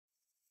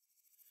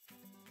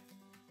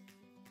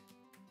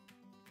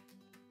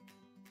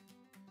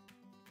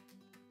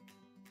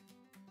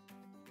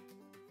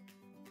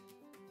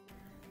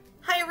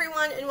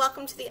everyone, and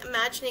welcome to the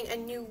Imagining a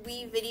New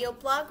We video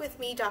blog with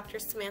me, Dr.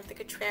 Samantha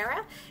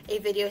Cutrara, a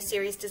video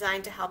series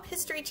designed to help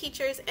history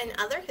teachers and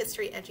other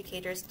history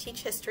educators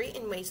teach history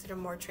in ways that are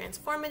more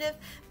transformative,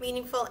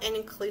 meaningful, and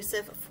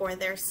inclusive for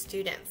their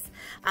students.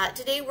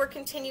 Today we're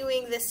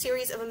continuing this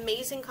series of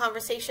amazing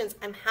conversations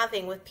I'm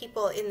having with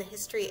people in the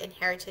history and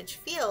heritage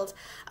field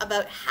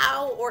about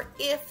how or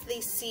if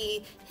they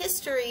see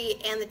history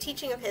and the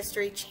teaching of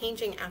history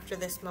changing after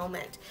this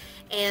moment.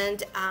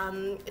 And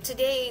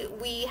today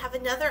we have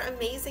another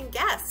amazing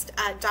guest.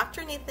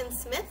 Dr. Nathan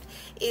Smith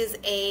is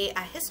a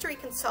history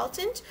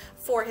consultant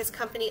for his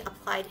company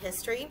Applied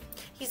History.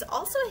 He's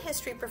also a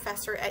history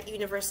professor at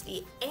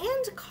university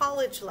and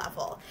college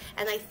level,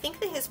 and I think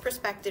that his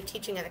perspective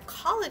teaching at a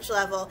college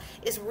level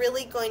is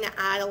really going to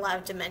add a lot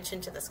of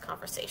dimension to this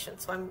conversation,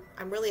 so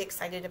I'm really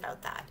excited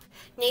about that.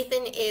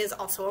 Nathan is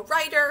also a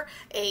writer,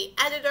 an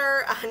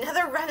editor,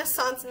 another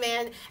Renaissance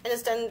man, and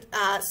has done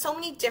so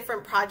many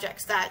different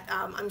projects that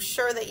I'm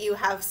sure that you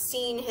have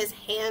seen his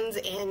hands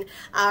in,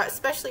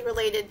 especially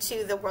related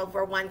to the World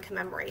War I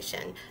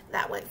commemoration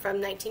that went from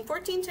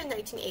 1914 to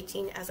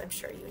 1918, as I'm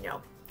sure you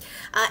know.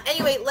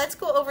 Anyway, let's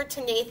go over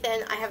to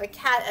Nathan. I have a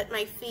cat at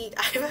my feet.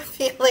 I have a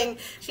feeling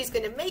she's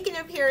going to make an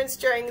appearance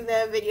during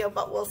the video,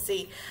 but we'll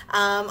see.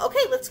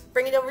 Okay, let's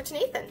bring it over to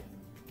Nathan.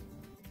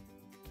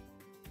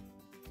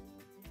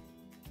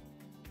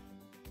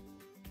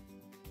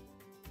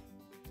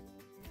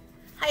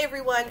 Hi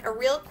everyone, a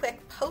real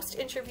quick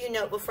post-interview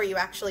note before you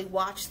actually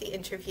watch the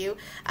interview.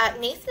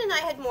 Nathan and I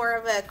had more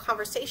of a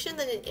conversation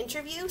than an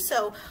interview,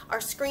 so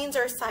our screens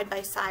are side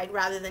by side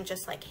rather than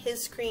just like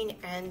his screen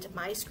and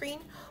my screen.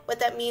 What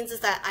that means is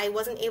that I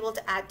wasn't able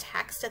to add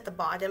text at the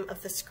bottom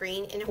of the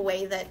screen in a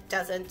way that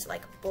doesn't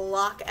like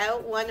block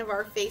out one of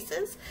our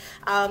faces.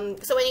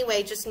 So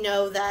anyway, just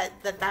know that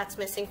that's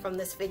missing from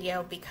this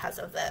video because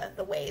of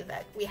the way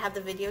that we have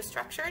the video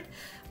structured.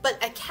 But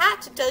a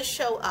cat does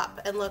show up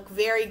and look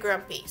very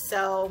grumpy,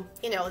 so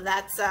you know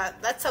that's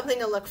something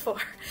to look for.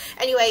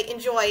 Anyway,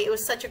 enjoy. It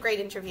was such a great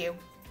interview.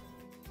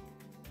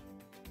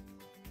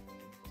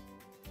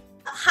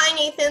 Hi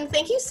Nathan,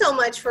 thank you so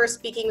much for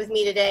speaking with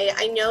me today.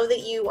 I know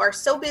that you are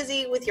so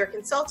busy with your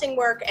consulting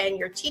work and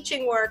your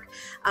teaching work,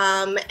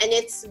 and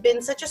it's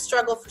been such a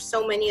struggle for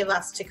so many of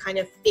us to kind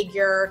of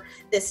figure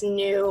this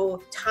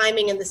new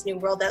timing and this new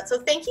world out.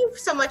 So thank you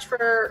so much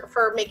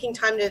for making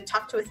time to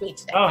talk with me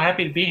today. Oh,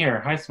 happy to be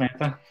here. Hi,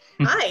 Samantha.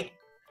 Hi.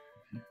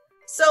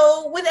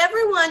 So with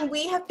everyone,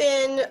 we have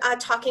been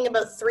talking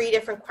about three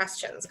different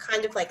questions,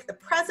 kind of like the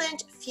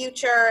present,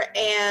 future,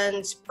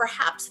 and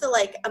perhaps the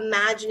like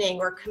imagining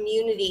or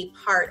community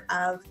part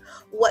of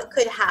what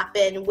could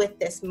happen with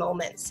this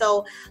moment.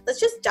 So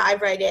let's just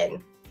dive right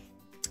in.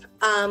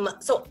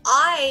 So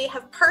I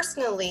have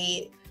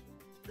personally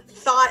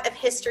thought of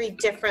history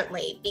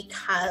differently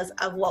because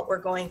of what we're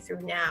going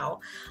through now.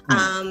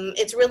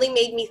 It's really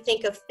made me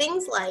think of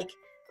things like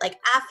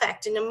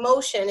affect and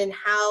emotion and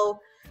how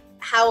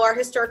our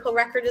historical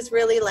record is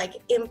really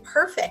like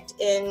imperfect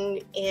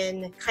in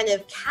kind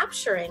of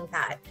capturing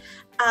that.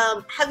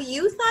 Have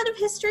you thought of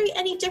history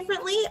any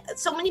differently?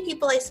 So many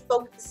people I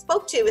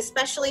spoke to,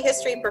 especially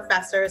history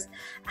professors,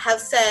 have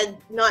said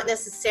not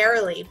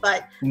necessarily,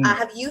 but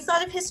have you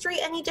thought of history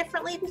any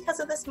differently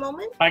because of this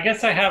moment? I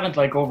guess I haven't,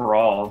 like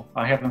overall,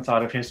 I haven't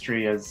thought of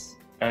history as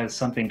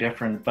something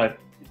different, but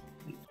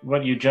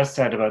what you just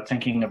said about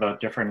thinking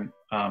about different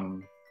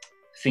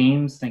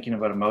themes, thinking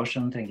about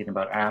emotion, thinking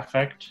about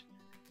affect,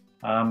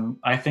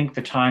 I think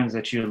the times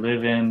that you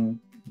live in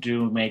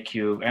do make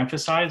you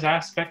emphasize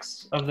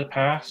aspects of the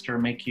past or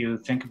make you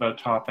think about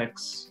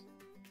topics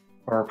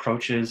or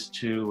approaches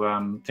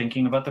to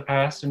thinking about the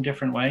past in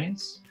different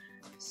ways.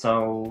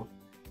 So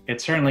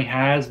it certainly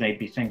has made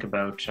me think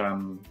about,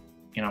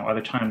 you know,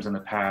 other times in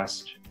the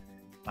past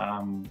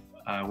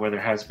where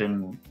there has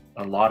been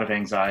a lot of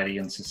anxiety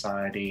in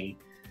society.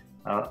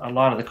 A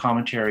lot of the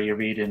commentary you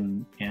read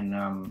in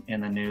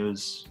the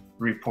news,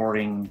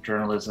 reporting,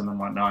 journalism and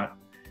whatnot,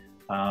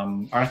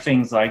 are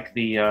things like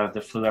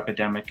the flu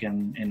epidemic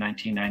in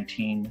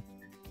 1919,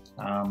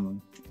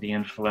 the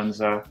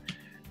influenza,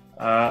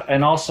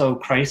 and also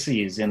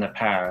crises in the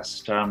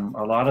past. A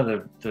lot of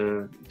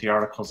the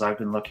articles I've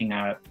been looking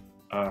at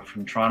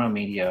from Toronto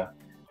media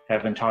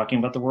have been talking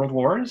about the world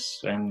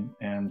wars and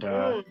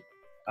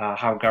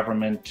how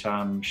government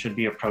should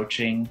be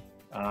approaching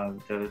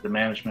the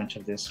management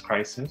of this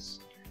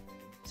crisis.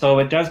 So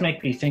it does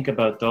make me think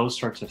about those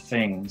sorts of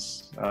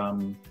things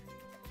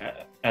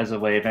as a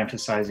way of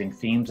emphasizing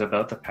themes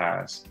about the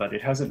past, but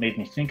it hasn't made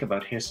me think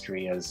about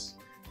history as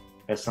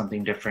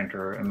something different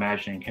or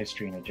imagining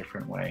history in a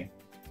different way.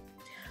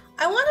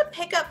 I want to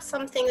pick up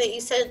something that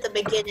you said at the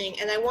beginning,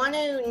 and I want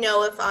to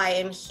know if I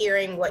am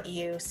hearing what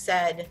you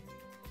said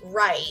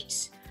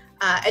right.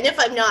 And if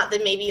I'm not,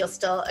 then maybe you'll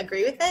still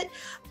agree with it.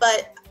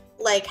 But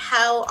like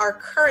how our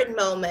current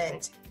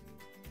moment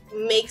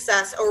makes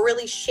us or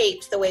really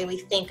shapes the way we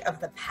think of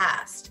the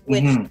past,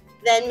 which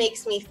then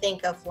makes me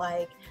think of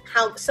like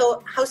how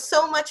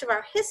so much of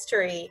our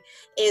history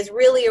is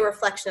really a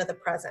reflection of the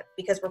present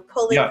because we're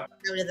pulling out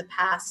of the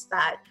past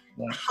that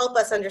help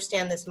us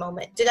understand this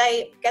moment. Did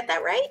I get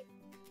that right?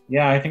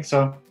 Yeah, I think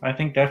so. I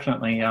think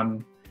definitely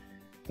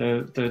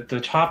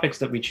the topics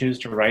that we choose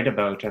to write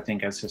about, I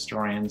think, as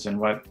historians, and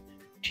what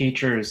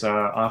teachers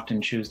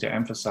often choose to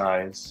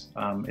emphasize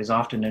is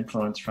often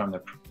influenced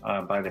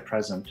by the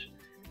present.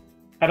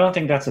 I don't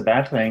think that's a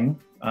bad thing.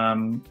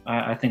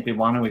 I think we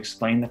want to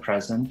explain the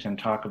present and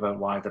talk about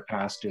why the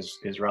past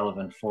is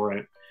relevant for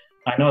it.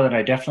 I know that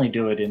I definitely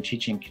do it in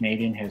teaching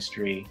Canadian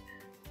history.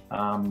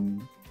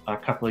 A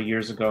couple of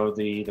years ago,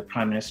 the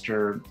Prime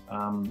Minister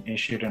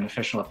issued an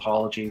official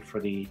apology for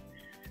the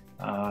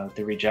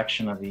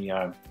rejection of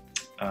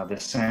the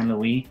Saint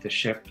Louis, the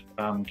ship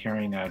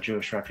carrying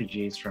Jewish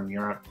refugees from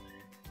Europe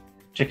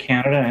to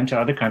Canada and to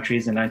other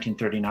countries in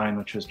 1939,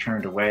 which was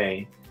turned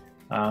away.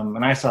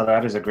 And I saw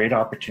that as a great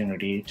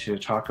opportunity to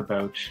talk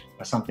about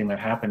something that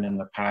happened in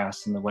the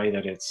past in the way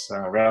that it's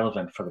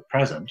relevant for the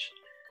present.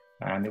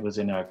 And it was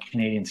in a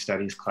Canadian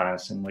studies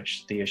class in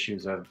which the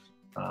issues of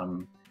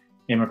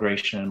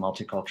immigration and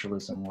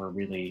multiculturalism were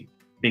really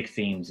big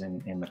themes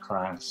in the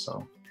class.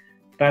 So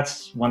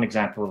that's one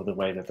example of the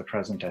way that the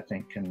present, I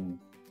think, can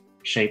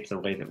shape the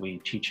way that we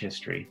teach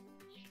history.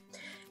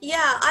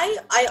 Yeah,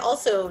 I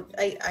also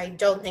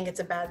don't think it's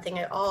a bad thing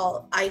at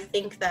all. I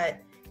think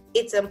that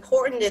it's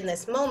important in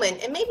this moment,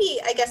 and maybe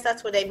I guess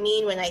that's what I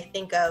mean when I've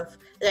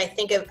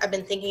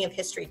been thinking of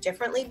history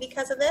differently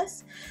because of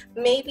this.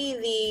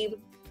 Maybe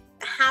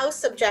how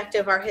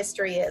subjective our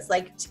history is,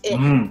 like it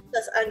helps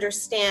us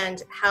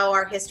understand how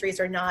our histories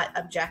are not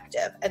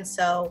objective, and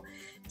so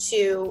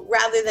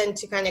rather than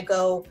to kind of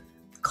go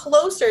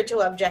closer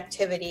to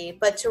objectivity,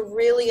 but to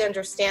really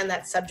understand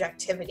that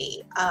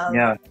subjectivity of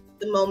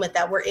the moment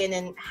that we're in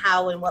and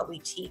how and what we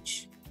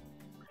teach.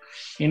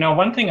 You know,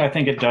 one thing I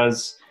think it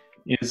does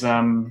is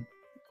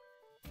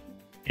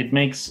it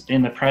makes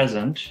in the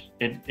present,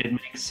 it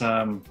makes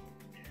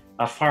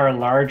a far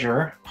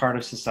larger part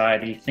of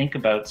society think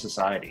about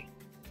society,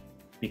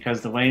 because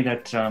the way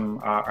that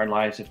our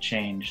lives have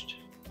changed,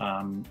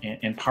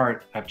 in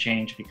part have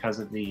changed because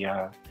of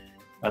the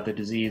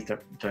disease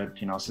that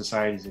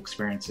society is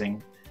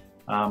experiencing.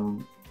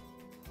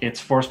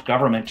 It's forced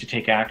government to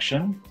take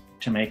action,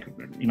 to make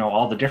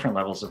all the different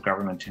levels of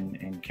government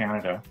in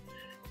Canada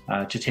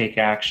to take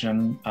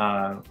action.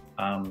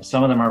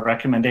 Some of them are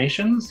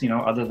recommendations,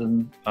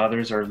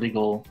 others are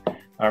legal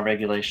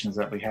regulations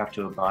that we have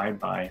to abide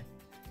by.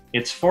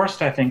 It's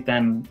forced, I think,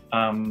 then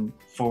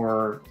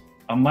for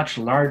a much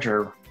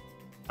larger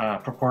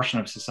proportion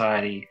of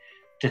society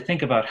to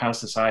think about how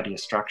society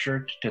is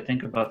structured, to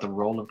think about the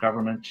role of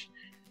government,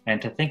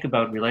 and to think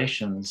about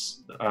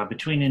relations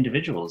between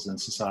individuals in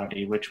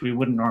society, which we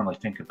wouldn't normally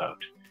think about.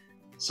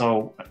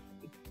 So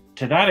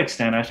to that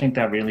extent, I think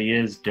that really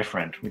is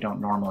different. We don't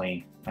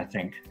normally,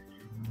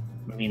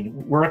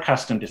 we're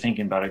accustomed to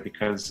thinking about it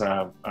because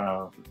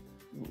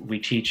we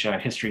teach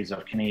histories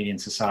of Canadian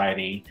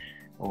society,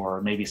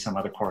 or maybe some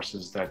other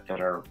courses that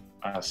are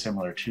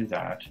similar to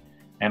that.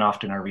 And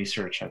often our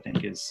research, I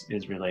think, is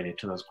related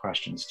to those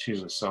questions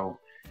too. So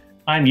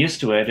I'm used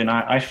to it, and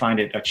I find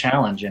it a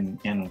challenge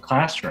in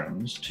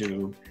classrooms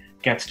to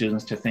get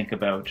students to think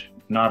about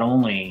not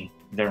only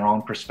their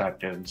own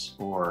perspectives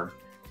or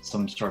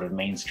some sort of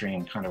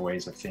mainstream kind of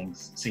ways of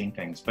seeing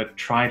things, but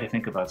try to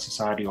think about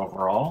society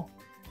overall,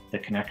 the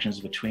connections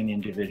between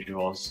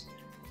individuals,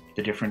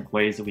 the different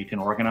ways that we can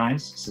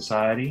organize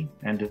society,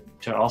 and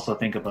to also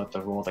think about the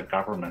role that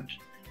government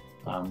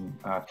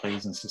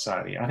plays in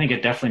society. I think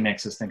it definitely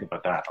makes us think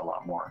about that a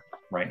lot more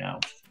right now.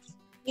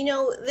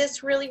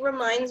 This really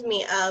reminds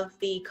me of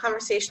the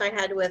conversation I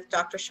had with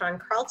Dr. Sean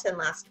Carlton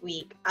last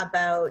week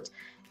about,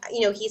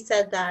 he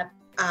said that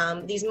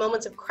these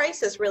moments of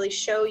crisis really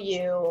show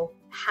you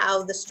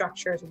how the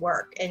structures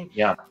work. And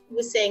he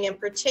was saying in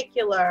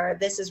particular,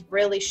 this is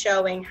really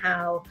showing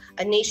how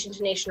a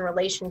nation-to-nation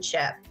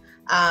relationship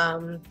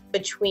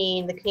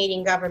between the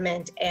Canadian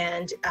government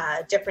and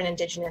different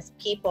Indigenous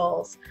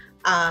peoples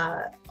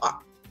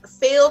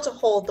fail to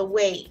hold the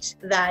weight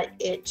that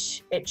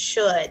it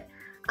should.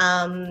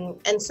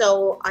 And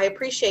so I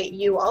appreciate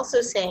you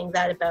also saying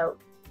that about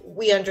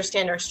we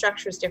understand our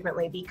structures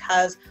differently,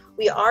 because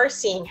we are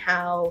seeing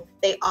how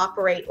they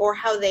operate, or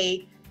how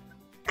they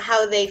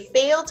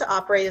fail to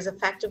operate as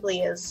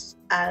effectively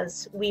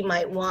as we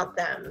might want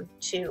them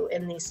to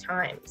in these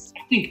times.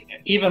 I think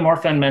even more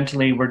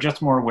fundamentally, we're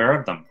just more aware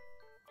of them.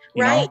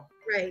 Right.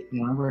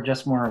 We're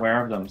just more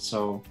aware of them.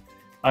 So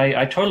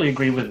I totally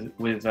agree with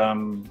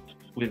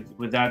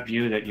that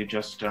view that you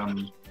just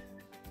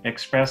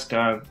expressed.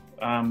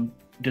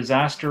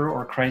 Disaster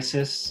or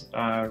crisis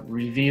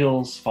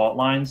reveals fault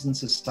lines in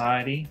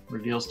society,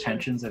 reveals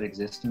tensions that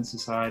exist in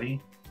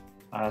society.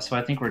 So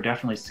I think we're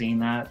definitely seeing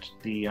that.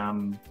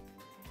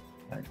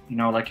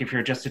 Like if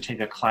you're just to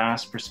take a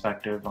class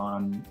perspective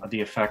on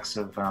the effects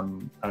of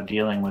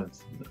dealing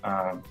with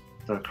the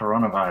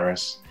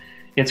coronavirus,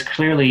 it's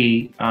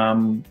clearly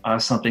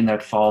something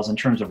that falls in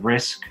terms of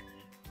risk,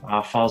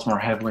 falls more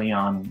heavily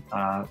on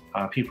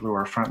people who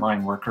are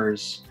frontline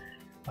workers,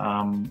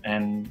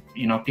 and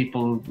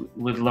people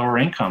with lower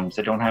incomes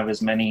that don't have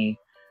as many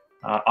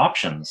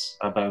options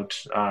about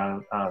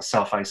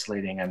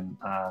self-isolating and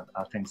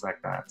things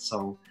like that.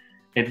 So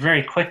it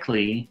very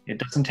quickly, it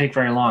doesn't take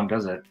very long,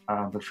 does it,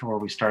 before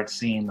we start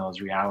seeing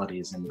those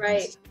realities and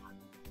Right.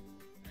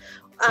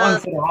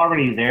 ones that are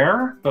already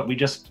there, but we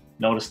just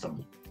notice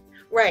them.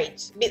 Right.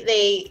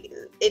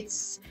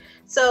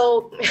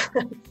 So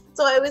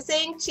so I was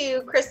saying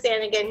to Chris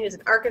Sanigan, who's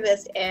an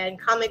archivist and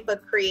comic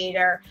book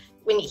creator,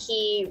 when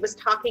he was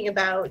talking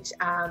about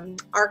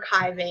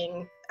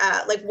archiving,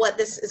 like what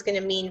this is going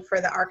to mean for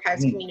the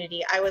archives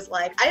community, I was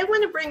like, I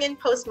want to bring in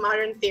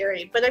postmodern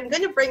theory, but I'm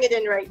going to bring it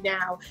in right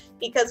now,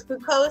 because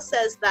Foucault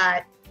says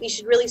that we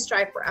should really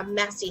strive for a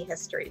messy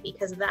history,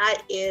 because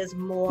that is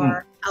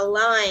more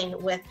aligned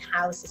with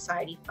how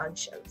society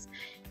functions.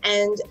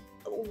 And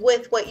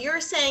with what you're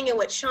saying and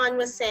what Sean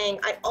was saying,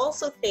 I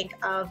also think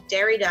of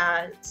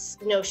Derrida's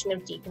notion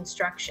of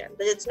deconstruction,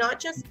 that it's not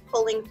just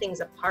pulling things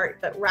apart,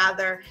 but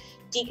rather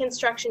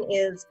deconstruction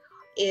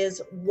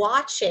is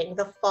watching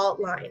the fault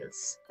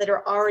lines that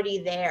are already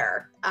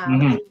there,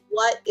 and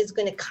what is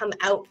going to come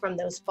out from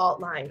those fault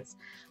lines.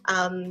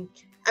 I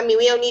mean,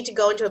 we don't need to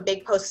go into a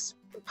big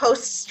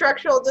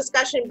post-structural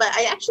discussion, but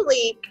I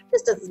actually,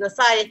 just as an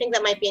aside, I think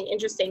that might be an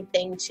interesting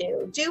thing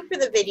to do for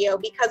the video,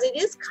 because it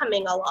is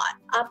coming up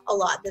a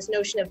lot, this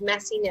notion of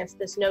messiness,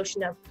 this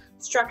notion of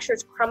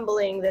structures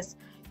crumbling, this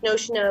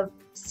notion of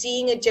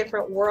seeing a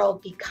different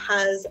world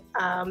because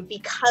of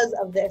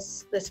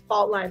this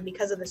fault line,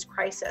 because of this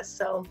crisis.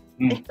 So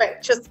anyway,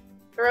 just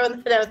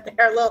throwing that out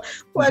there, a little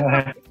plug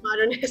for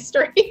modern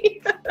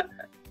history.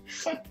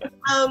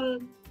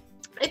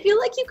 I feel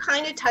like you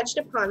kind of touched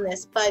upon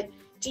this, but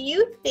do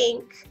you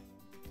think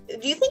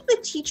the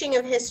teaching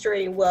of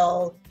history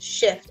will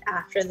shift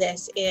after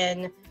this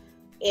in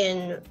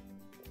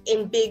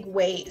big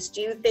ways?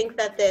 Do you think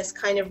that this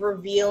kind of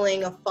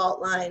revealing of fault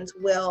lines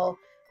will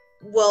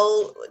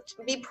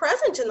be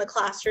present in the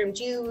classroom?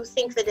 Do you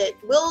think that it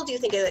will? Do you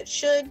think that it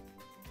should?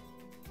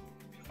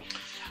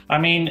 I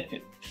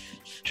mean,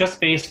 just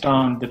based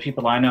on the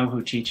people I know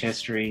who teach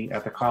history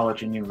at the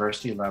college and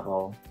university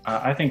level,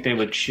 I think they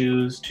would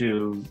choose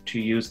to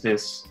use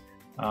this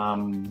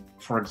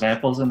for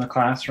examples in the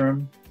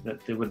classroom.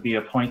 That there would be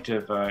a point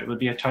of, it would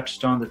be a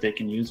touchstone that they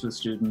can use with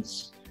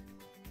students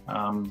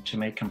to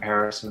make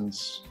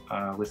comparisons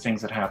with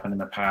things that happened in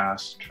the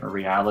past or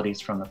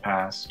realities from the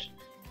past.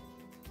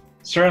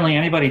 Certainly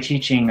anybody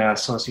teaching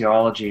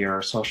sociology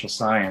or social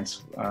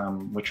science,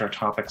 which are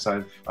topics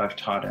I've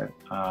taught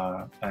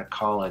at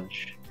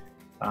college,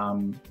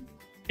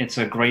 it's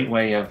a great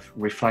way of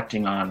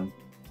reflecting on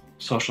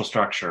social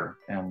structure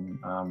and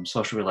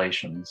social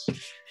relations.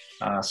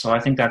 So I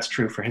think that's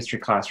true for history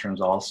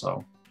classrooms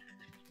also.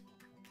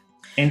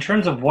 In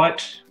terms of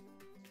what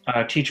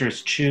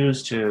teachers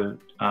choose to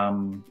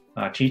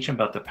teach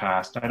about the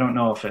past, I don't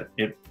know if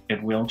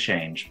it will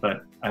change,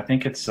 but I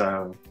think it's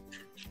a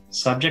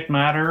subject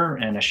matter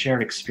and a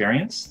shared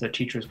experience that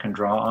teachers can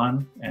draw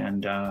on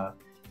and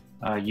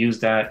use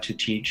that to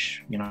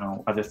teach,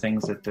 other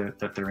things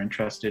that they're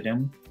interested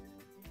in.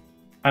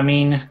 I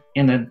mean,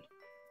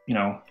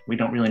 we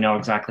don't really know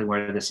exactly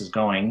where this is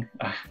going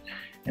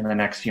in the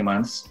next few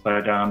months,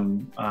 but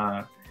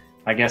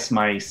I guess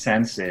my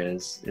sense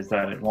is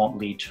that it won't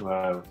lead to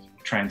a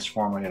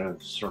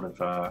transformative sort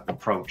of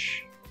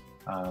approach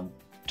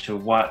to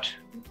what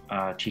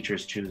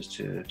teachers choose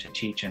to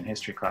teach in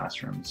history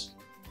classrooms.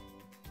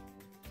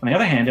 On the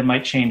other hand, it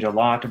might change a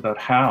lot about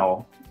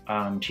how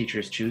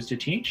teachers choose to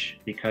teach,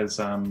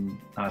 because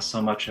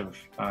so much of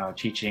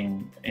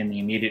teaching in the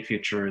immediate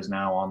future is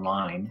now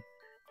online.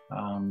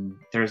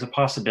 There's a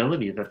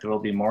possibility that there will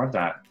be more of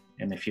that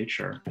in the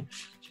future.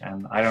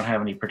 And I don't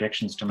have any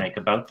predictions to make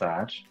about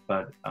that,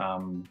 but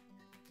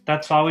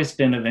that's always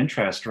been of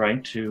interest,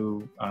 right,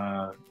 to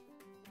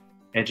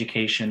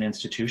education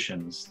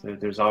institutions.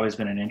 There's always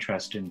been an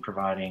interest in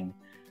providing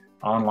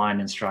online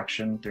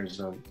instruction. There's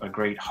a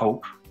great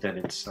hope that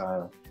it's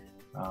a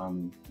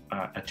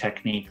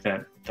technique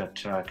that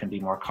can be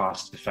more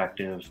cost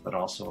effective, but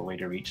also a way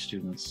to reach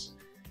students.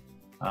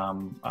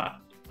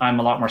 I'm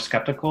a lot more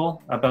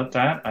skeptical about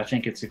that. I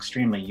think it's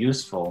extremely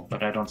useful,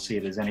 but I don't see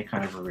it as any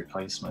kind of a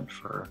replacement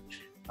for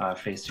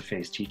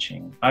face-to-face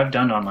teaching. I've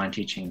done online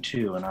teaching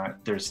too, and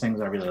there's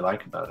things I really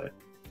like about it.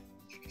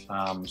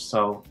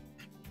 So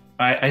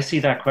I see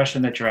that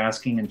question that you're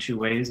asking in two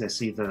ways. I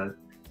see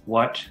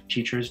what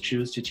teachers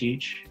choose to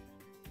teach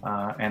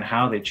and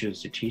how they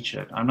choose to teach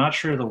it. I'm not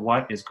sure the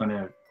what is going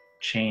to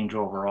change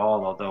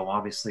overall, although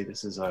obviously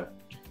this is a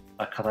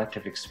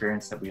collective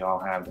experience that we all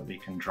have that we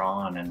can draw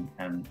on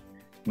and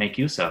make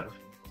use of.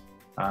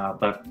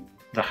 But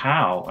the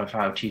how of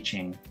how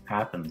teaching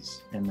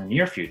happens in the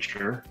near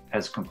future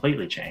has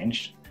completely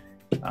changed.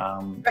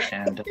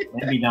 And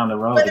maybe down the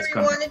road whether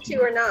we wanted to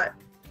or not.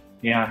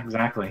 Yeah,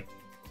 exactly.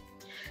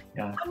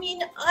 Yeah. I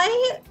mean,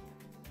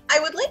 I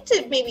would like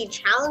to maybe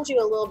challenge you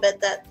a little bit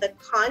that the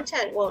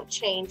content won't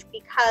change,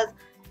 because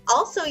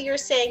also you're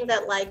saying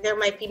that there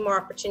might be more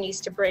opportunities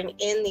to bring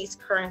in these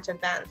current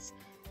events.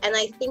 And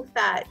I think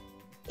that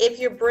if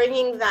you're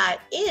bringing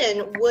that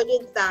in,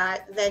 wouldn't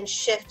that then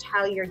shift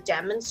how you're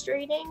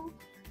demonstrating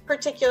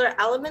particular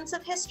elements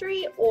of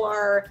history,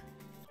 or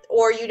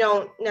you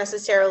don't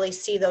necessarily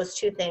see those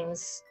two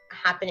things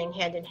happening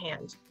hand in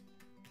hand?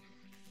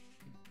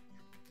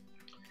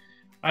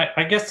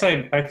 I guess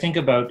I think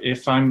about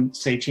if I'm,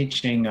 say,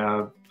 teaching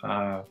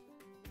about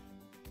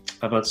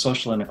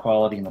social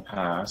inequality in the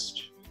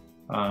past.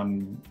 I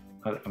mean,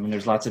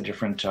 there's lots of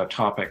different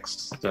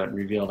topics that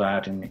reveal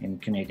that in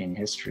Canadian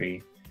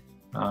history.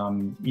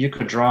 You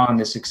could draw on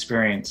this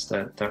experience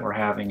that we're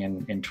having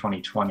in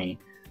 2020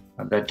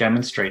 that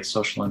demonstrates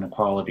social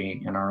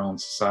inequality in our own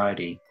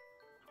society.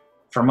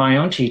 For my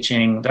own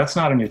teaching, that's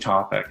not a new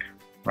topic,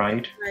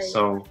 right?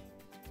 So,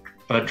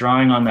 but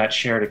drawing on that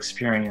shared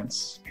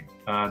experience,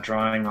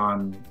 drawing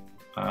on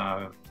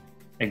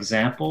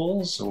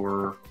examples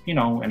or,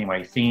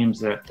 anyway, themes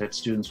that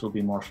students will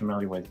be more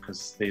familiar with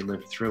because they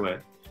lived through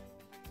it,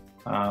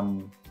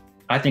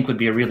 I think would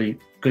be a really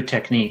good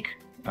technique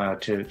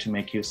to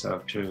make use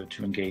of to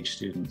engage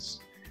students.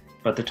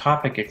 But the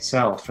topic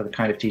itself, for the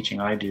kind of teaching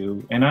I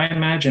do, and I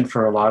imagine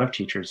for a lot of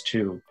teachers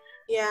too,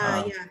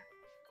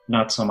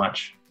 not so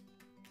much.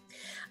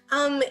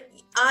 One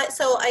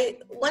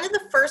of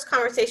the first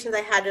conversations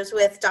I had was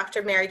with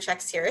Dr. Mary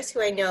Check-Sears,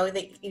 who I know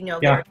that you know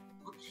very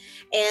well.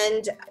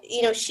 And,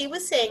 she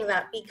was saying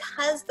that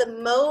because the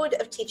mode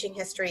of teaching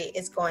history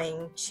is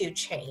going to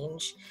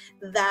change,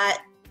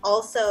 that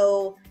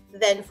also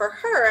then for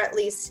her at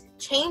least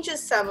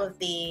changes some of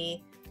the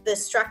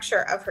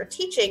structure of her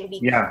teaching,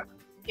 because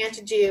you have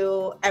to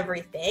do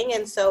everything.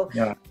 And so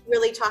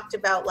really talked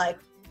about like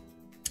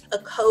a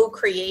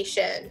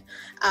co-creation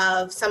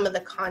of some of the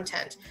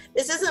content.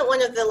 This isn't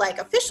one of the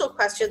official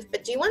questions,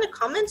 but do you want to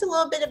comment a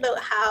little bit about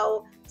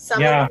how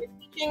some of your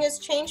teaching has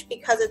changed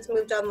because it's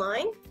moved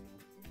online?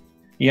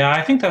 Yeah,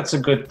 I think that's a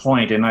good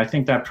point, and I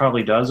think that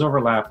probably does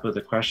overlap with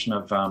the question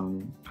of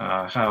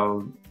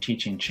how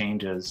teaching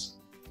changes.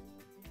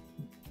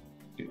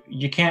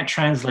 You can't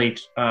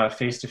translate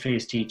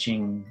face-to-face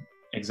teaching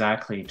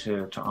exactly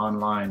to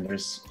online.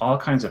 There's all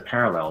kinds of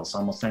parallels.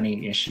 Almost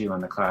any issue in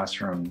the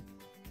classroom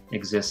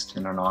exists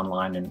in an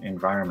online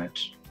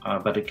environment,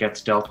 but it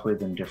gets dealt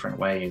with in different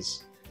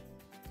ways.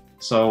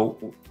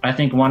 So I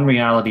think one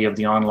reality of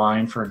the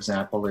online, for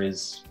example,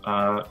 is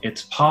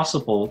it's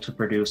possible to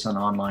produce an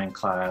online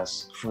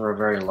class for a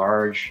very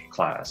large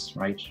class,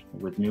 right,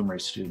 with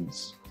numerous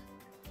students.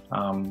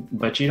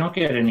 But you don't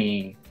get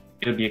any,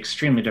 it would be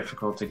extremely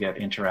difficult to get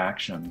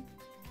interaction,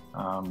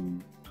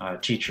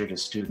 teacher to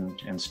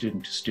student and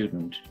student to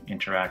student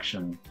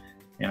interaction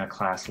in a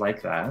class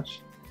like that.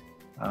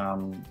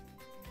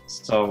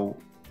 So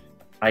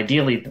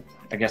ideally,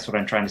 I guess what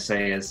I'm trying to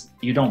say is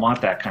you don't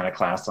want that kind of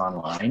class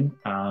online.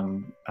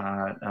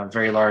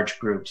 Very large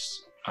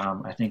groups,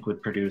 I think,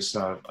 would produce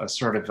a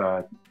sort of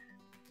a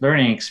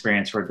learning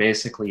experience where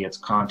basically it's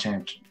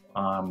content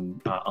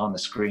on the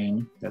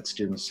screen that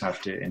students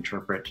have to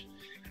interpret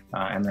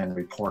and then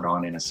report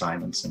on in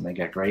assignments, and they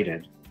get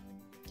graded.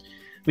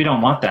 We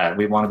don't want that.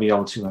 We want to be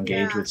able to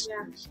engage with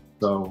students.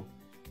 So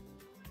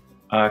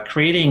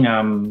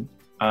creating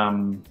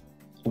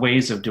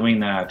ways of doing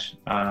that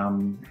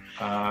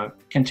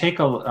can take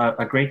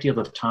a great deal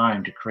of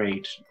time to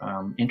create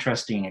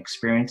interesting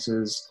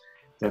experiences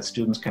that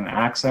students can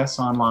access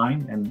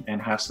online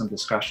and have some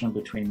discussion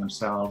between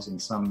themselves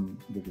and some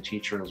with the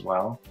teacher as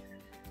well.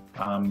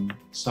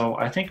 So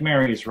I think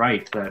Mary is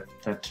right that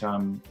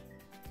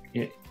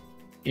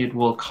it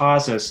will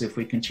cause us, if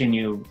we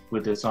continue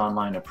with this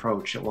online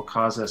approach, it will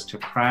cause us to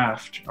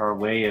craft our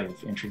way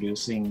of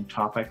introducing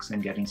topics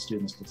and getting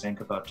students to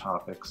think about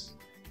topics.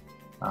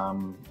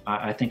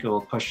 I think it will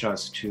push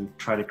us to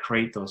try to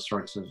create those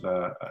sorts of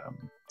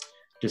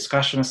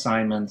discussion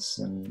assignments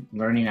and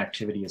learning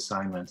activity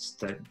assignments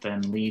that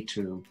then lead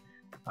to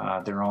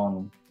their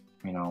own,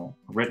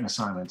 written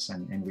assignments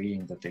and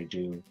reading that they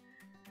do,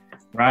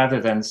 rather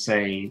than,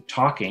 say,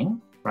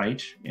 talking,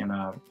 right, in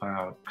a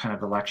kind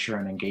of a lecture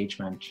and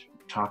engagement,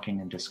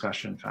 talking and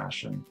discussion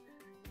fashion,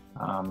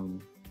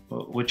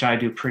 which I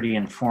do pretty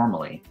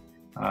informally.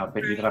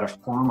 But you've got to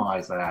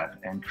formalize that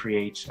and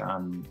create,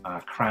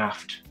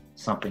 craft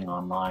something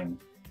online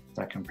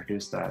that can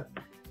produce that.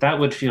 That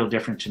would feel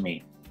different to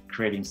me,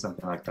 creating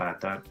something like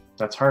that.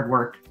 That's hard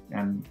work,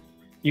 and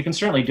you can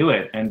certainly do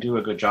it and do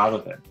a good job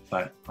of it,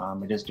 but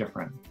it is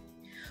different.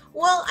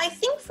 Well, I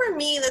think for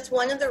me, that's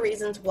one of the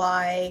reasons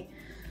why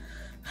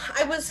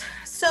I was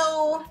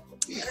so,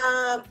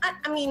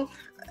 I mean,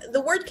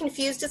 the word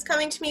confused is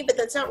coming to me, but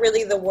that's not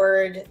really the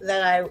word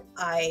that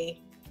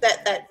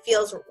that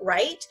feels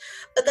right.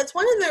 But that's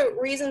one of the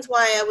reasons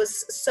why I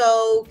was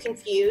so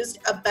confused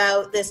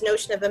about this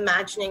notion of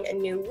imagining a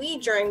new we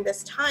during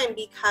this time,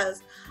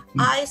 because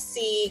I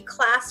see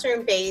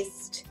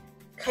classroom-based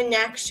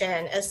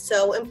connection as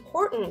so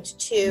important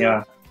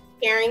to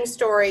sharing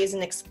stories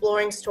and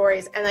exploring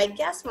stories. And I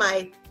guess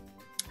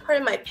part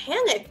of my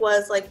panic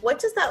was like, what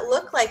does that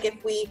look like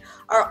if we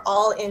are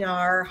all in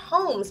our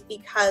homes?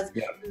 Because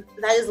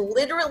that is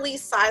literally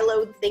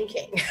siloed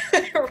thinking,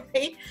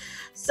 right?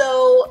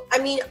 So, I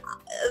mean,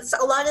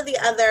 a lot of the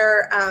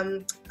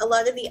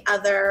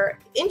other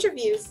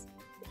interviews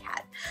we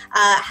had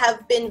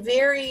have been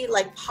very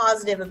like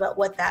positive about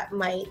what that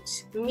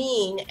might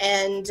mean,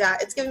 and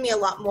it's given me a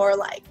lot more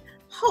like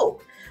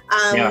hope.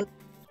 Yeah.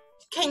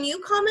 Can you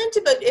comment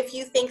about if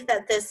you think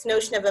that this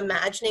notion of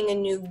imagining a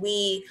new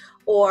we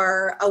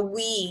or a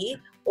we,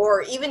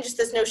 or even just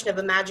this notion of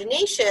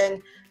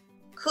imagination,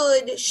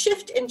 could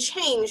shift and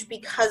change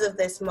because of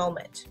this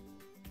moment?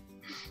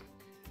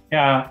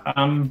 Yeah,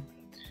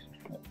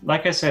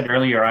 like I said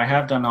earlier, I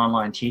have done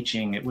online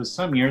teaching. It was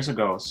some years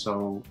ago,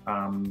 so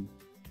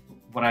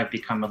what I've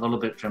become a little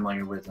bit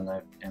familiar with in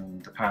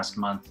the past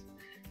month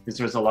is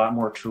there's a lot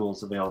more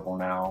tools available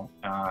now,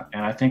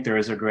 and I think there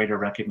is a greater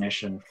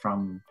recognition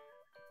from,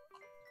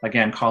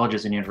 again,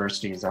 colleges and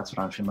universities, that's what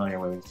I'm familiar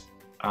with,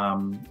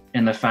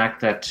 in the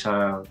fact that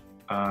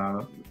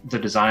the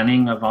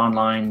designing of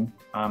online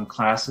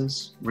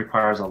classes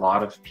requires a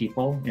lot of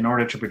people in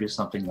order to produce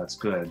something that's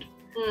good.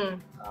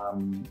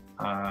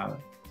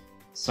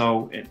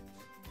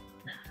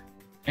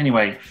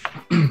 Anyway,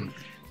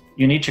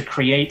 you need to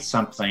create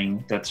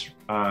something that's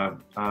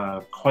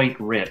quite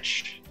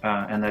rich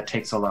and that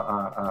takes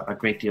a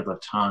great deal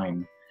of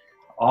time.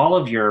 All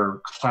of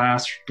your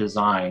class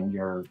design,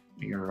 your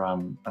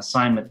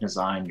assignment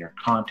design, your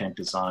content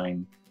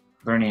design,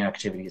 learning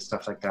activities,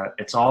 stuff like that,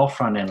 it's all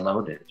front-end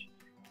loaded.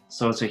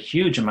 So it's a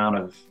huge amount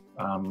of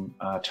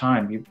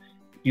time.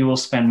 You will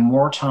spend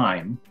more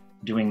time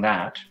doing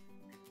that,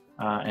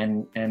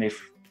 and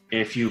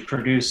if you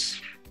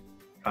produce,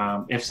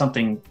 if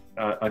something,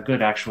 a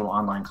good actual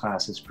online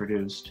class is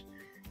produced,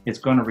 it's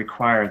going to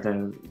require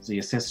the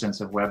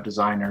assistance of web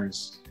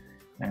designers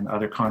and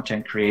other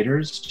content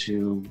creators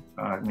to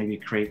maybe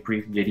create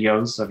brief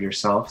videos of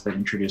yourself that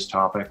introduce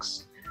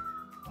topics.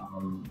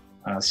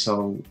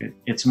 So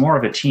it's more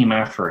of a team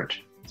effort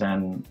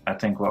than I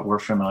think what we're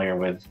familiar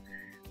with.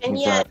 And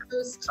yet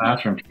those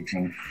classroom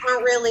teaching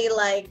aren't really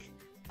like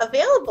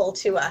available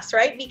to us,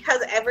 right?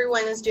 Because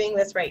everyone is doing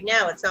this right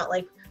now. It's not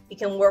like we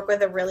can work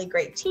with a really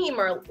great team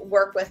or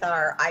work with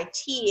our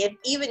IT,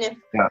 even if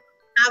we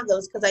have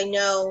those, because I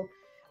know,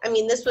 I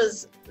mean, this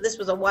was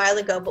a while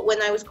ago, but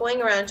when I was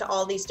going around to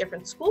all these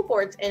different school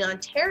boards in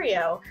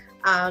Ontario,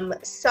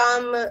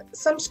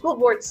 some school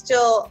boards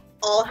still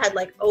all had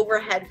like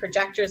overhead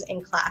projectors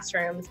in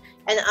classrooms,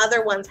 and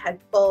other ones had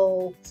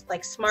full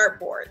like smart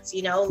boards,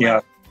 you know?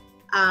 Like,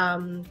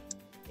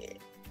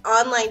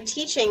 online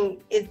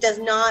teaching, it does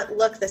not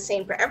look the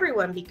same for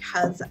everyone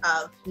because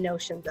of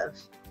notions of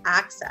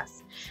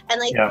access.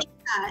 And I think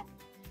that,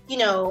 you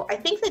know, I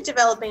think that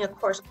developing a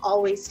course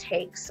always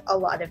takes a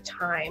lot of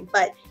time.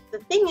 But the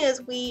thing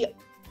is,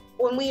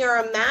 when we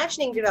are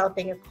imagining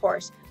developing a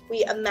course,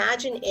 we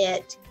imagine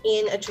it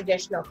in a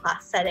traditional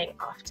class setting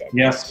often.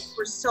 Yes.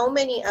 For so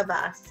many of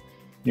us,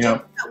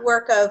 that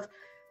work of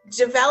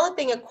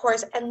developing a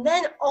course and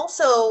then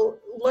also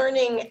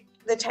learning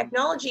the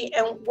technology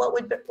and what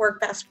would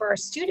work best for our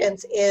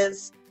students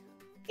is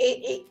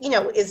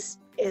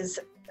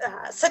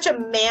such a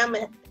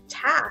mammoth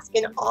task.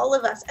 And all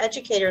of us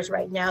educators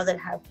right now that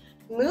have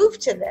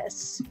moved to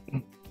this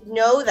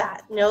know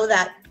that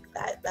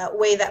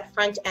way, that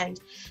front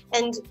end.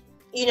 And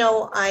you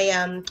know,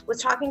 I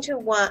was talking to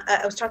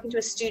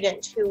a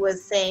student who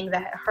was saying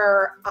that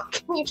her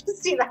can you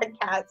just see that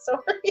cat?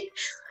 Sorry.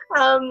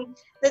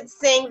 That's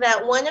saying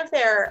that one of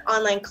their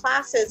online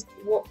classes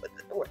were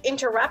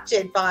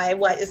interrupted by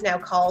what is now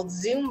called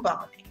Zoom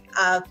bombing,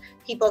 of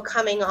people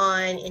coming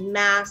on in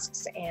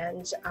masks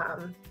and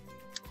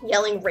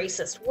yelling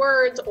racist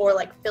words or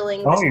like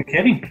filling. Oh, you're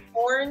kidding.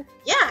 Porn.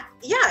 Yeah,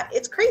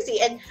 it's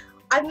crazy. And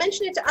I've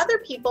mentioned it to other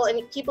people,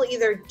 and people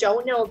either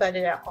don't know about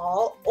it at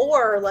all,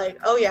 or like,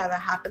 oh yeah, that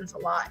happens a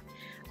lot.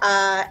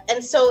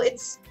 And so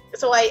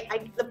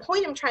the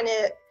point I'm trying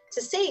to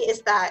say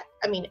is that,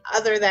 I mean,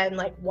 other than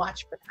like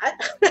watch for that,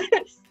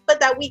 but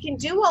that we can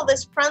do all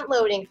this front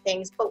loading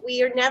things, but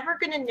we are never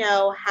going to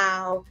know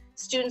how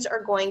students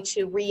are going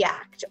to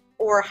react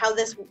or how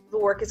the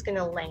work is going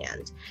to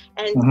land.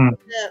 And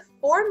the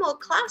formal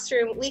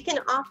classroom, we can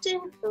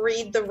often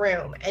read the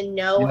room and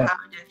know how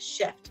to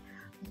shift,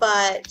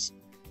 but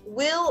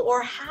will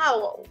or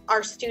how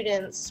our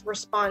students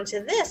respond to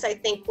this, I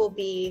think will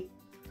be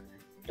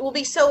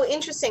so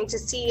interesting to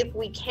see if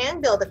we can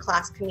build a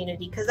class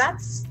community, because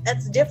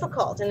that's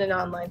difficult in an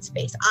online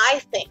space.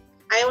 I think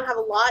I don't have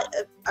a lot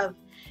of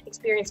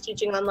experience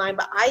teaching online,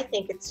 but I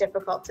think it's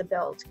difficult to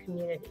build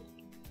community.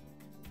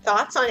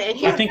 Thoughts on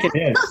any? I think it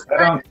is.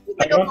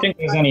 I don't think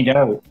there's any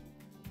doubt.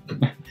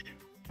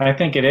 I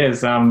think it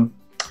is.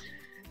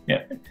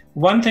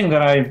 One thing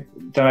that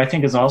I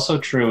think is also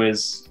true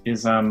is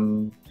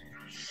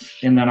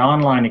in an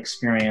online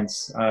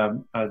experience,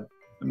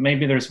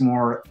 maybe there's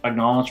more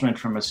acknowledgement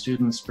from a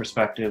student's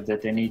perspective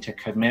that they need to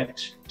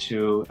commit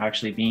to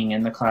actually being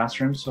in the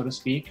classroom, so to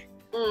speak.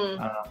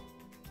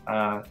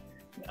 I'm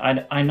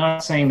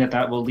not saying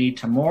that will lead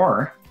to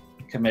more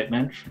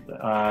commitment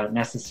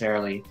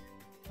necessarily,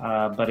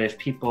 but if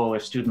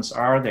students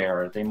are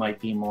there, they might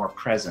be more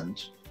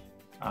present.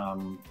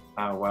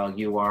 while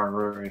you are,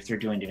 or if they're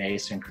doing it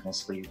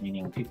asynchronously,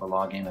 meaning people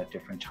log in at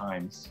different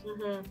times.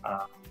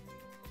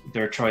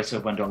 Their choice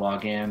of when to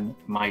log in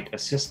might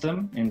assist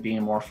them in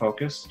being more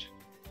focused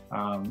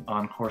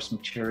on course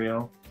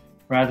material,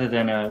 rather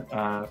than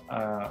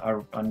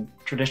a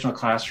traditional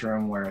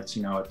classroom where it's,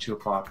 at 2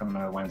 o'clock on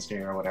a Wednesday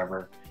or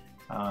whatever,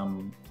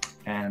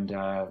 and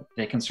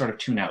they can sort of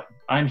tune out.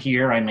 I'm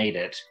here, I made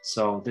it,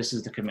 so this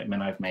is the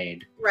commitment I've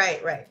made.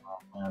 Right.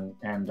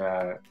 And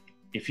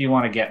if you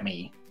want to get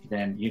me,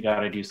 then you got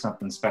to do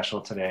something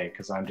special today,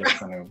 because I'm just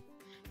going to.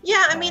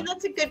 Yeah, I mean,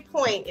 that's a good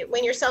point.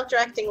 When you're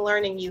self-directing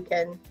learning, you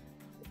can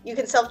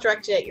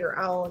self-direct it at your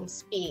own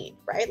speed,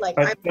 right? Like,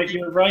 but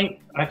you're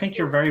right. I think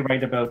you're very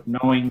right about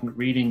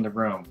reading the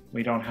room.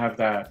 We don't have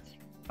that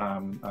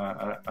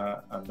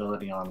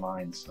ability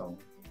online. So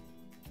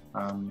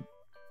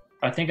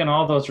I think in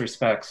all those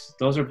respects,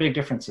 those are big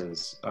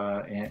differences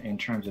in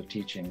terms of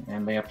teaching,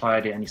 and they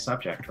apply to any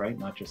subject, right?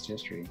 Not just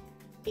history.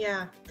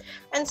 Yeah.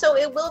 And so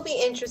it will be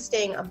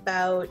interesting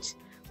about,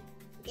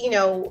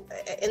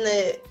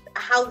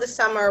 how the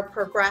summer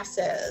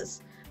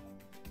progresses,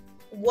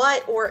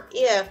 what or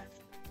if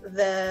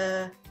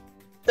the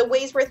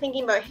ways we're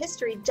thinking about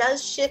history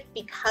does shift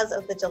because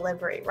of the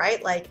delivery,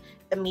 right? Like,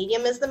 the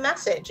medium is the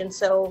message. And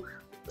so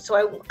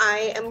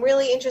I am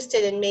really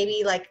interested in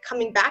maybe like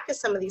coming back to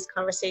some of these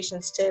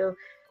conversations to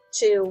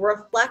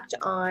reflect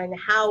on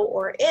how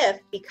or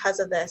if, because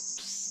of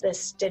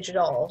this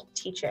digital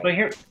teaching. But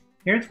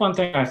here's one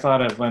thing I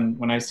thought of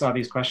when I saw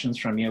these questions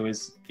from you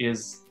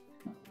is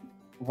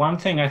one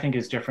thing I think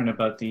is different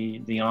about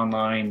the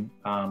online.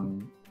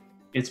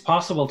 It's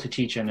possible to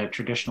teach in a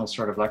traditional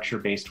sort of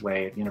lecture-based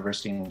way at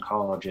university and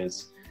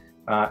colleges,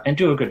 and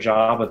do a good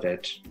job of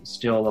it,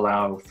 still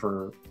allow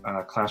for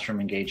classroom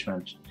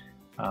engagement,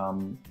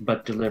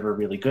 but deliver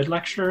really good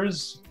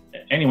lectures.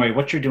 Anyway,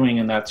 what you're doing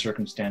in that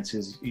circumstance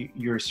is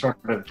you're sort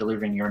of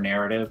delivering your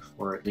narrative,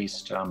 or at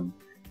least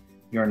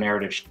your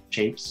narrative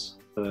shapes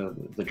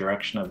the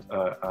direction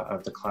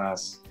of the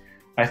class.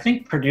 I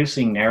think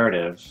producing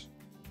narrative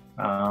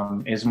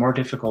is more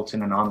difficult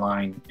in an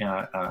online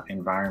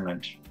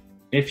environment.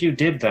 If you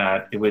did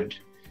that, it would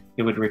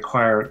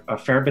require a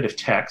fair bit of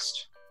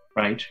text,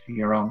 right?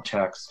 Your own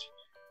text,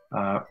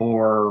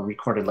 or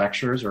recorded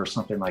lectures or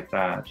something like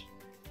that.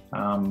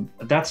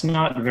 That's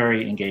not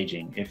very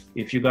engaging.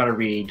 If you got to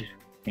read,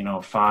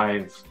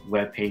 5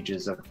 web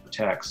pages of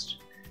text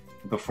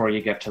before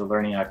you get to the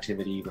learning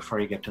activity, before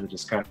you get to the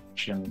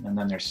discussion, and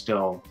then there's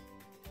still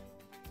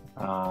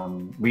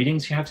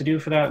readings you have to do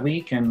for that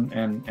week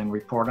and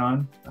report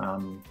on,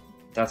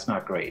 that's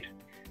not great.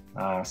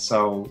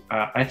 So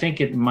I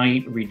think it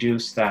might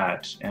reduce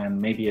that,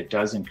 and maybe it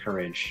does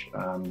encourage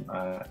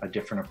a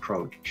different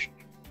approach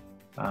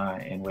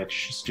in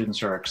which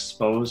students are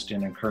exposed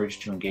and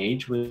encouraged to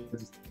engage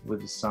with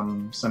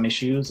some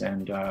issues,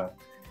 and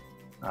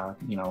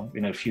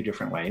in a few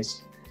different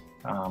ways,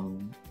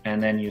 and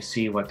then you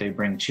see what they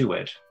bring to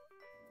it.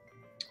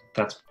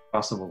 That's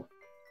possible.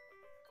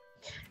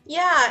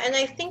 Yeah, and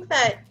I think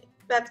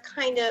that's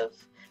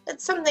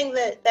something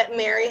that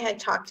Mary had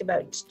talked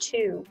about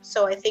too.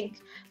 So I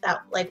think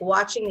that, like,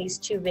 watching these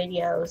 2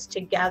 videos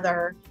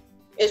together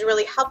is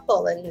really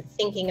helpful in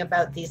thinking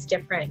about these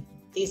different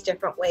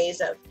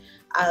ways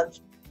of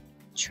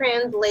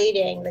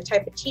translating the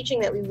type of teaching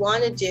that we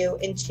want to do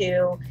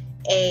into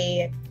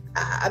a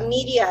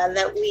media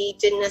that we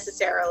didn't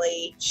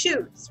necessarily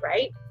choose,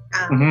 right?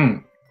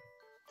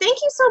 Thank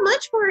you so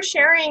much for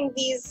sharing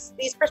these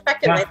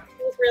perspectives. Yeah. I think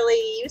it was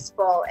really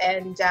useful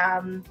and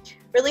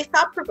really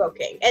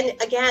thought-provoking. And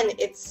again,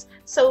 it's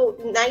so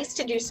nice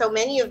to do so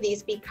many of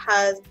these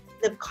because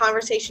the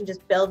conversation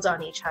just builds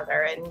on each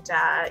other. And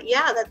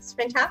yeah, that's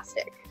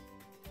fantastic.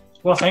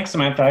 Well, thanks,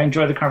 Samantha. I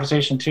enjoyed the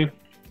conversation too.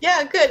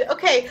 Yeah, good.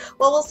 Okay,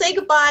 well, we'll say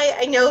goodbye.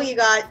 I know you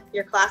got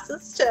your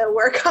classes to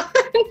work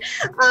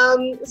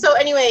on. So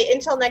anyway,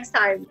 until next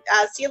time,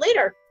 see you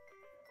later.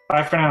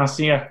 Bye for now.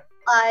 See ya.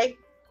 Bye.